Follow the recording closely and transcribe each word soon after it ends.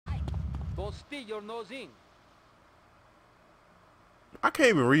Don't stick your nose in. I can't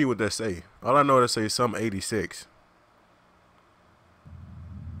even read what that say. All I know is that say some 86.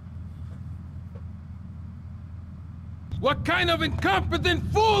 What kind of incompetent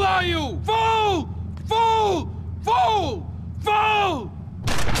fool are you? Fool! Fool! Fool! Fool!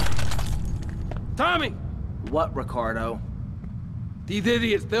 Tommy! What, Ricardo? These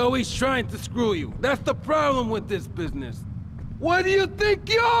idiots, they're always trying to screw you. That's the problem with this business. What do you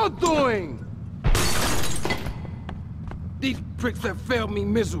think you're doing? These pricks have failed me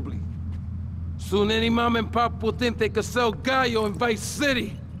miserably. Soon any mom and pop will think they could sell Gallo in Vice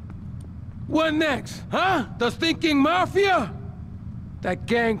City. What next, huh? The stinking mafia? That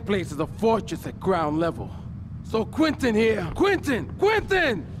gang place is a fortress at ground level. So Quentin here,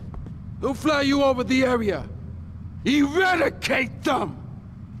 Quentin! He'll fly you over the area. Eradicate them!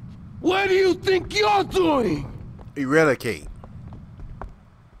 What do you think you're doing? Eradicate.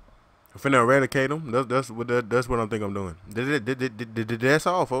 I'm finna eradicate them. That's what I think I'm doing. That's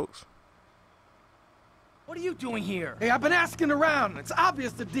all, folks. What are you doing here? Hey, I've been asking around. It's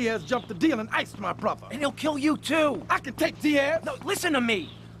obvious that Diaz jumped the deal and iced my brother. And he'll kill you too. I can take Diaz. No, listen to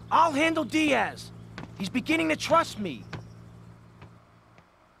me. I'll handle Diaz. He's beginning to trust me.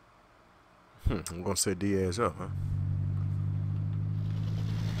 I'm gonna set Diaz up, huh?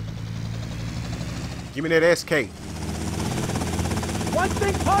 Give me that SK. One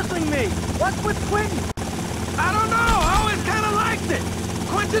thing puzzling me. What's with Quentin? I don't know. I always kind of liked it.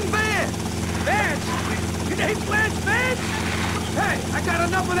 Quentin Vance. Vance? Your name's Lance Vance? Hey, I got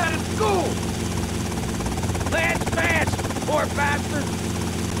enough of that at school. Lance Vance, poor bastard.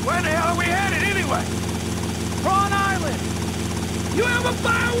 Where the hell are we headed anyway? Prawn Island. You ever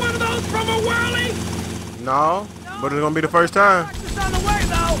buy one of those from a whirly? No, but it's gonna be the first time. It's on the way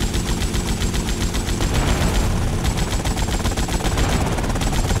though.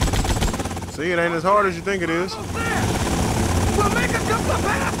 See, it ain't as hard as you think it is. We'll make a couple of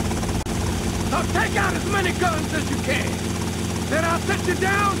passes. Now take out as many guns as you can. Then I'll set you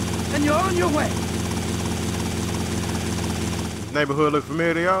down, and you're on your way. Neighborhood look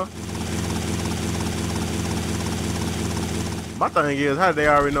familiar to y'all? My thing is, how did they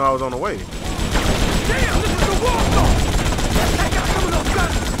already know I was on the way? Damn, this is the war zone. Let's take out some of those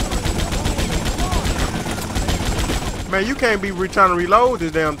guns. Man, you can't be trying to reload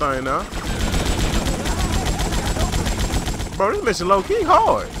this damn thing now. Bro, this mission low-key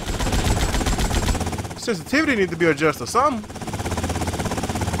hard. Sensitivity needs to be adjusted or something.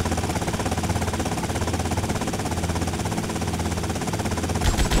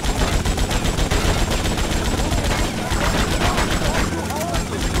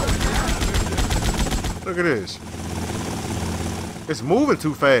 Look at this. It's moving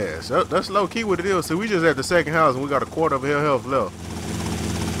too fast. That's low-key what it is. So we just at the second house and we got a quarter of health left.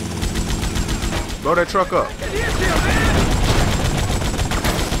 Blow that truck up.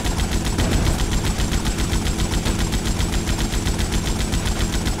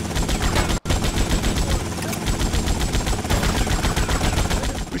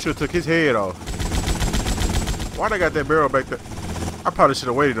 We should have took his head off. Why they got that barrel back there? I probably should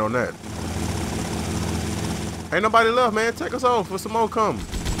have waited on that. Ain't nobody left, man. Take us off for some more come.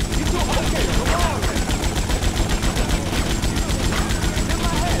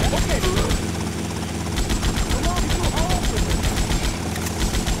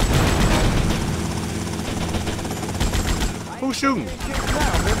 Who's shooting?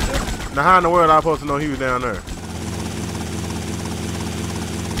 Now how in the world am I supposed to know he was down there?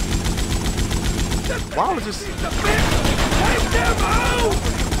 Why was this?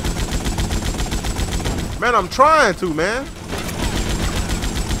 Man, I'm trying to, man.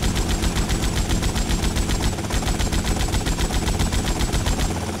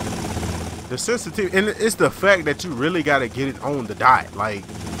 The sensitivity, and it's the fact that you really got to get it on the dot. Like,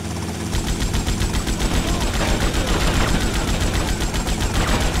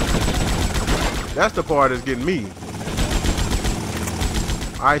 that's the part that's getting me.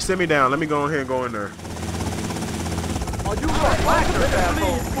 All right, sit me down. Let me go ahead and go in there. Oh, you got blacker,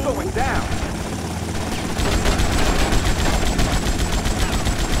 asshole. Going down.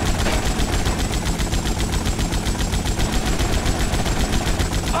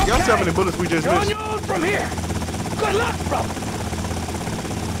 Y'all see how many bullets we just You're on missed? your own from here. Good luck, brother.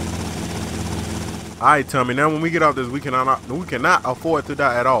 All right, Tommy. Now, when we get off this, we cannot afford to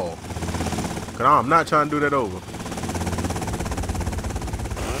die at all. Cause I'm not trying to do that over.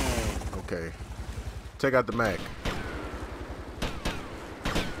 Okay. Take out the Mac.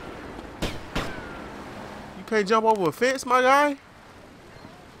 You can't jump over a fence, my guy.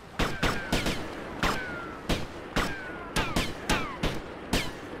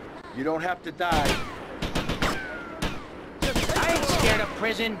 You don't have to die. I ain't scared of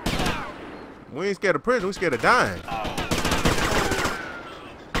prison. We ain't scared of prison, we scared of dying.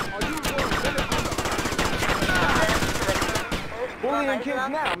 Bullying kids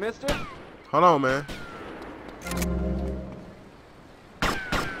now, mister. Hold on, man.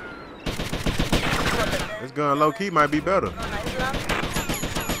 This gun low-key might be better.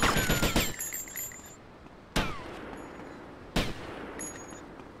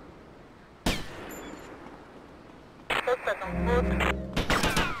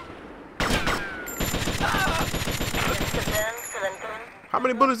 How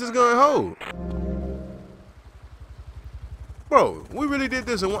many bullets this gun hold? Bro, we really did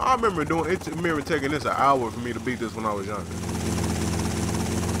this, and I remember taking this an hour for me to beat this when I was younger.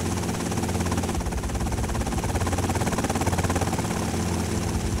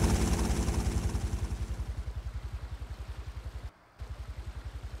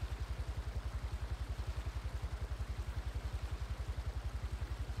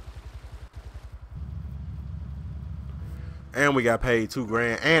 And we got paid $2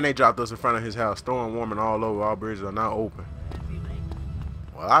 grand, and they dropped us in front of his house. Storm warming all over. All bridges are now open.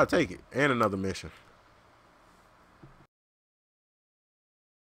 Well, I'll take it. And another mission.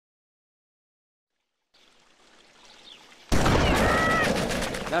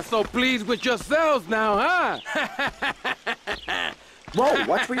 Not so pleased with yourselves now, huh? Whoa,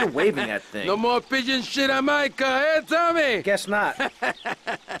 watch where you're waving that thing. No more pigeon shit on my car, eh, Tommy? Guess not.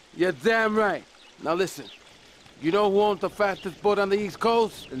 You're damn right. Now listen, you know who owns the fastest boat on the East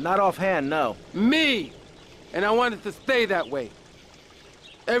Coast? Not offhand, no. Me! And I want it to stay that way.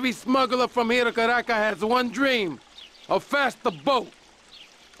 Every smuggler from here to Caracas has one dream, a faster boat.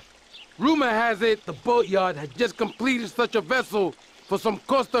 Rumor has it the boatyard had just completed such a vessel for some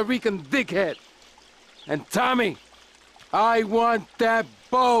Costa Rican dickhead. And Tommy, I want that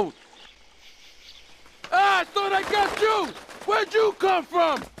boat. Ah, I thought I got you! Where'd you come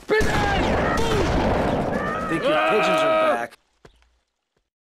from? Pinhead! I think your pigeons are back.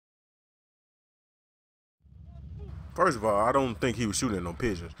 First of all, I don't think he was shooting at no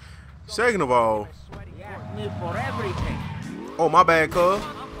pigeons. Second of all, oh, my bad, cuz.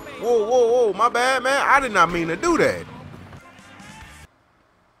 Whoa, whoa, whoa, my bad, man. I did not mean to do that.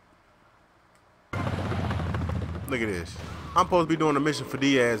 Look at this. I'm supposed to be doing a mission for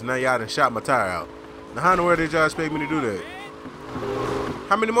Diaz, now y'all done shot my tire out. Now how in the world did y'all expect me to do that?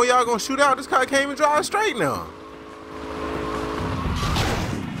 How many more y'all gonna shoot out? This car can't even drive straight now.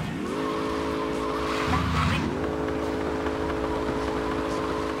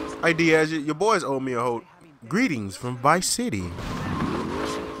 Hey Diaz, your boys owe me a whole... Greetings from Vice City.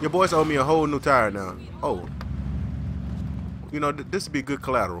 Your boys owe me a whole new tire now. Oh. You know, this would be good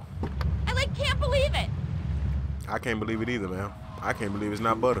collateral. I can't believe it. I can't believe it either, man. I can't believe it's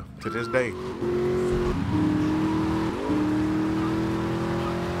not butter to this day.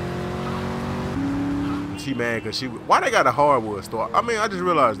 She mad because she... Why they got a hardwood store? I mean, I just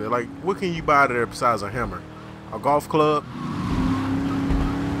realized that. Like, what can you buy there besides a hammer? A golf club?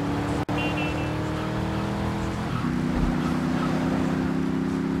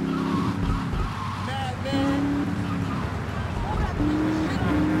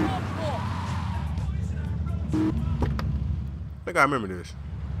 I think I remember this.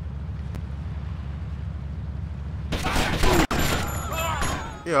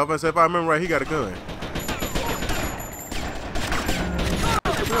 Yeah, I was gonna say, if I remember right, he got a gun.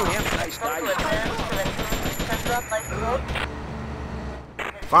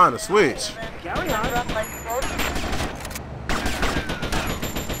 Find a switch. How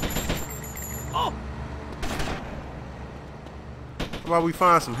about we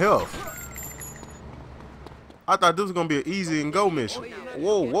find some health? I thought this was gonna be an easy and go mission.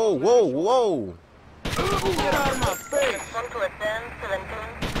 Whoa, whoa, whoa, whoa! Get out of my face!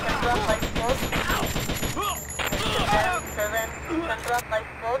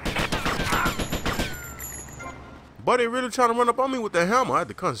 But they really trying to run up on me with the hammer. I had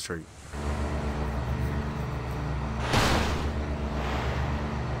to concentrate.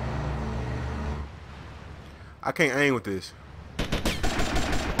 I can't aim with this.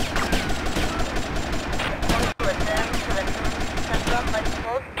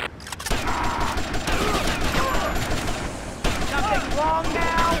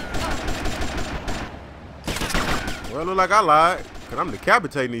 Well, it look like I lied, because I'm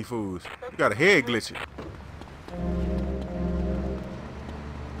decapitating these fools. You got a head glitching.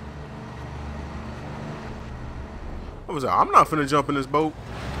 What was that? I'm not finna jump in this boat.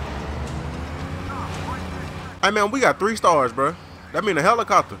 Hey, man, we got 3 stars, bro. That mean a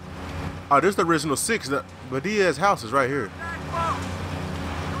helicopter. Oh, this is the original 6. But Diaz's house is right here.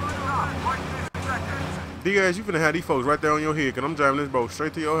 Diaz, you finna have these folks right there on your head, cause I'm driving this boat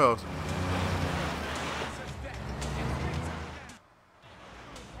straight to your house.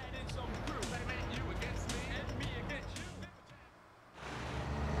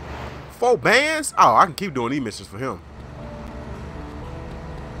 Four bands? Oh, I can keep doing these missions for him.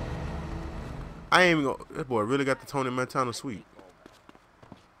 I ain't even gonna. That boy really got the Tony Montana suite.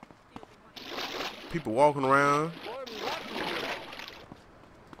 People walking around. You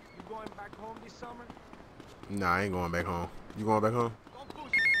going back home this summer? Nah, I ain't going back home. You going back home?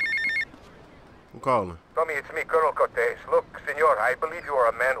 Who calling? Tommy, it's me, Colonel Cortez. Look, senor, I believe you are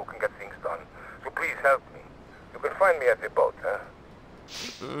a man who can get things done. So please help me. You can find me at the boat, huh?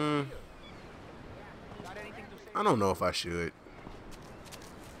 I don't know if I should.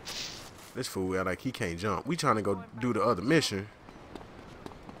 This fool act like he can't jump. We trying to go do the other mission.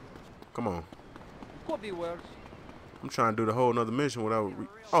 Come on. Could be worse. I'm trying to do the whole nother mission without.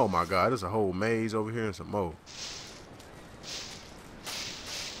 Oh my God, there's a whole maze over here and some more.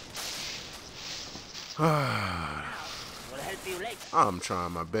 I'm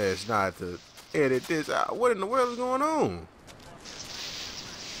trying my best not to edit this out. What in the world is going on?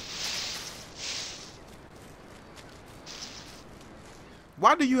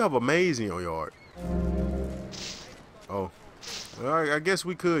 Why do you have a maze in your yard? Oh, well, I guess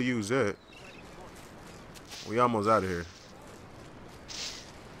we could use that. We almost out of here.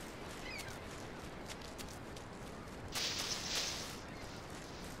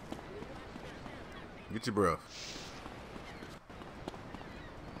 Get your breath.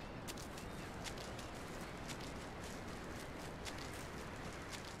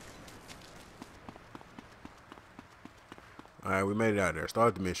 Alright, we made it out there.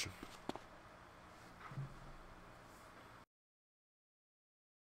 Start the mission.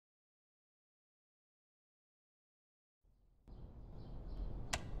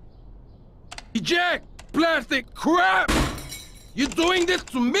 Eject! Plastic crap! You doing this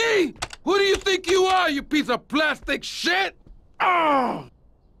to me? Who do you think you are, you piece of plastic shit? Oh!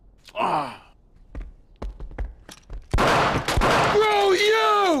 Oh! Bro,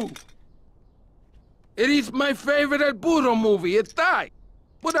 you! It is my favorite El Burro movie. It died.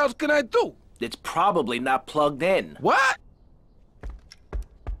 What else can I do? It's probably not plugged in. What?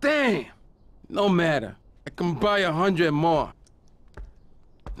 Damn. No matter. I can buy 100 more.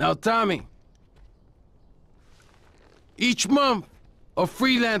 Now, Tommy. Each month, a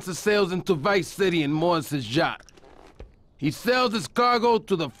freelancer sails into Vice City in Morris's yacht. He sells his cargo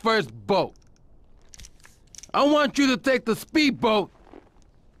to the first boat. I want you to take the speedboat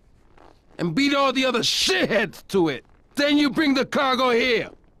and beat all the other shitheads to it. Then you bring the cargo here.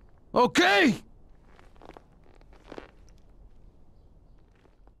 Okay?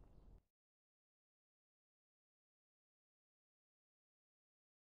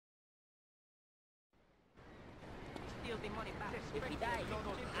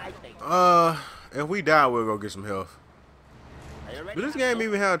 If we die, we'll go get some health. Do this game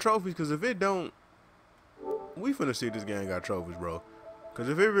even have trophies? Because if it don't, we finna see if this game got trophies, bro. Because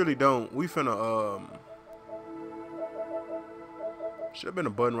if it really don't, we finna, should have been a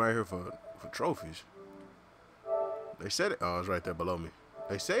button right here for trophies. They said it. Oh, it's right there below me.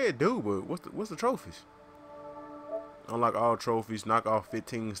 They say it do, but what's the trophies? Unlock all trophies, knock off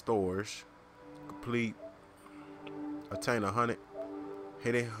 15 stores, complete, attain 100,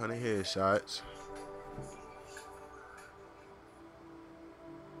 hit 100 headshots.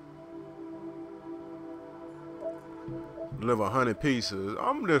 Deliver 100 pieces.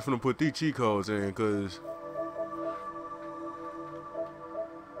 I'm just gonna put these cheat codes in because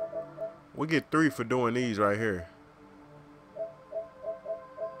we get 3 for doing these right here.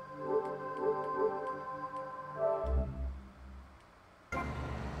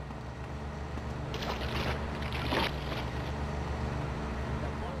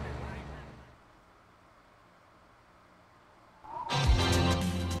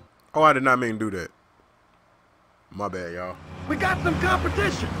 Oh, I did not mean to do that. My bad, y'all. We got some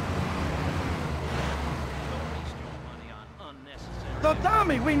competition. So,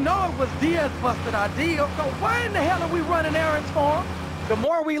 Tommy, we know it was Diaz busted our deal, so why in the hell are we running errands for him? The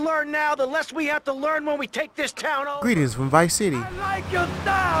more we learn now, the less we have to learn when we take this town over. Greetings from Vice City. I like your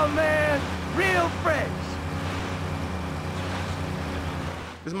style, man. Real fresh.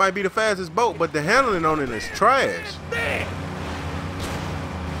 This might be the fastest boat, but the handling on it is trash.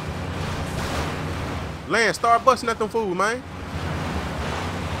 Land, start busting at them fools, man.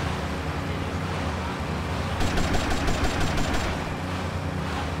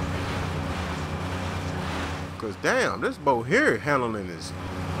 Cause damn, this boat here handling is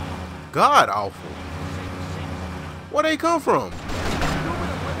god awful. Where they come from?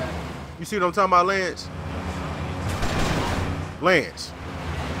 You see what I'm talking about, Lance? Lance.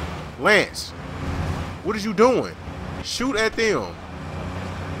 Lance. What is you doing? Shoot at them.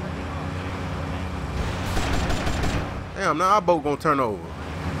 Damn, now our boat gonna turn over.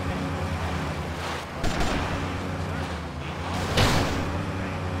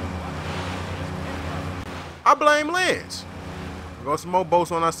 I blame Lance. Got some more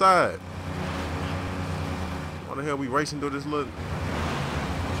boats on our side. Why the hell we racing through this little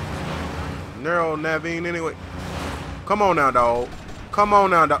narrow ravine anyway? Come on now, dog. Come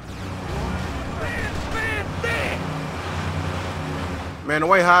on now, dog. Man, the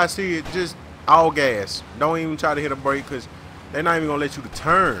way how I see it, just all gas. Don't even try to hit a brake because they're not even gonna let you to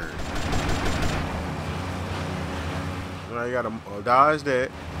turn. Now you gotta dodge that.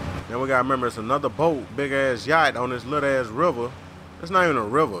 Then we gotta remember it's another boat, big ass yacht on this little ass river. It's not even a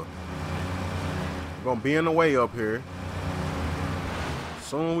river. We're gonna be in the way up here.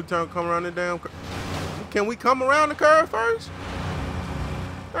 Soon we come around the damn curve. Can we come around the curve first?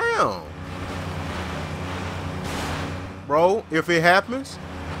 Damn. Bro, if it happens,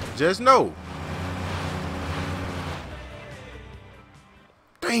 just know.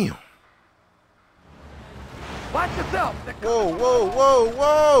 Damn. Watch yourself. Whoa, whoa, whoa,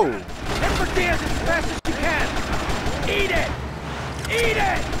 whoa. Hit for Diaz as fast as you can. Eat it. Eat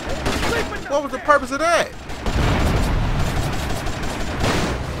it. Sleep with What was the purpose of that?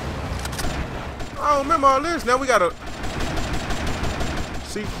 I don't remember all this. Now we gotta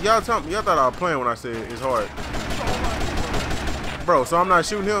see. Y'all thought I was playing when I said it's hard, bro. So I'm not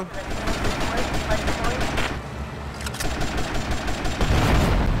shooting him.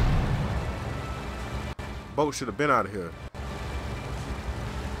 Boat should have been out of here.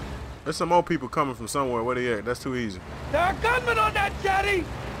 There's some more people coming from somewhere. Where they at? That's too easy. There are gunmen on that jetty.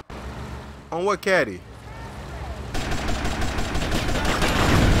 On what caddy?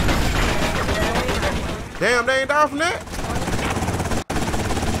 Damn, they ain't down from that?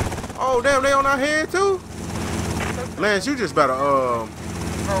 Oh, damn, they on our head too? Lance, you just better,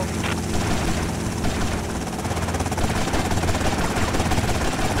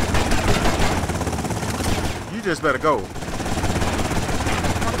 you just better go.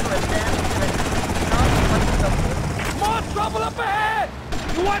 More trouble up ahead.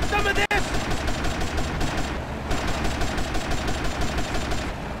 You want some of this?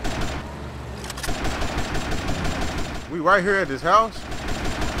 We right here at this house?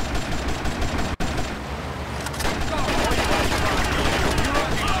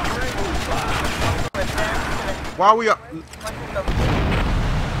 Why we up?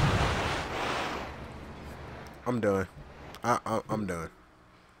 I'm done. I'm done.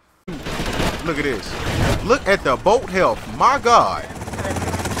 Look at this. Look at the boat health. My God.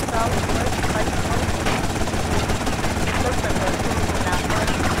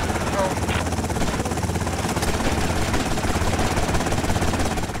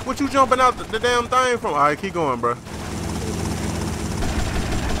 What you jumping out the damn thing from? All right, keep going, bro. More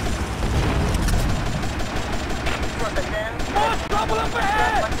trouble up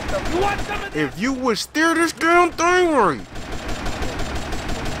ahead. You want some of this? If you would steer this damn thing right.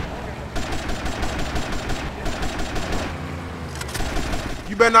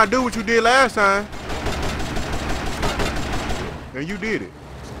 You better not do what you did last time. And you did it.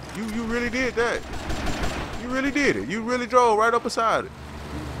 You really did that. You really did it. You really drove right up beside it.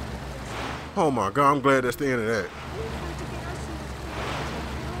 Oh my God, I'm glad that's the end of that.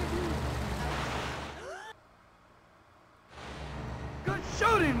 Good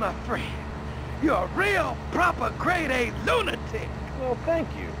shooting, my friend. You're a real, proper, grade A lunatic. Well, thank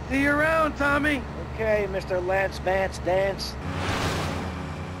you. See you around, Tommy. Okay, Mr. Lance Vance Dance.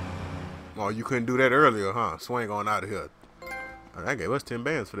 Oh, you couldn't do that earlier, huh? Swing on out of here. I gave us 10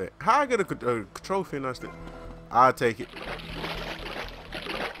 bands for that. How I get a trophy and I still? I'll take it.